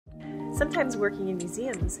Sometimes working in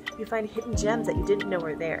museums, you find hidden gems that you didn't know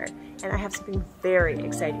were there, and I have something very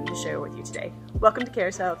exciting to share with you today. Welcome to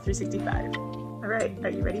Carousel 365. Alright,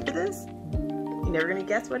 are you ready for this? You're never gonna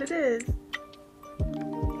guess what it is.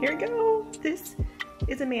 Here we go! This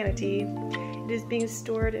is a manatee. It is being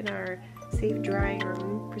stored in our safe drying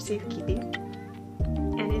room for safekeeping,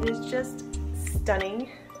 and it is just stunning.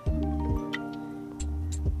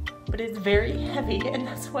 But it's very heavy, and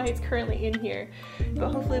that's why it's currently in here.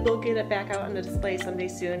 But hopefully we'll get it back out on the display someday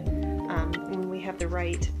soon when we have the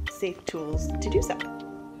right safe tools to do so.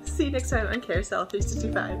 See you next time on Carousel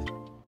 365.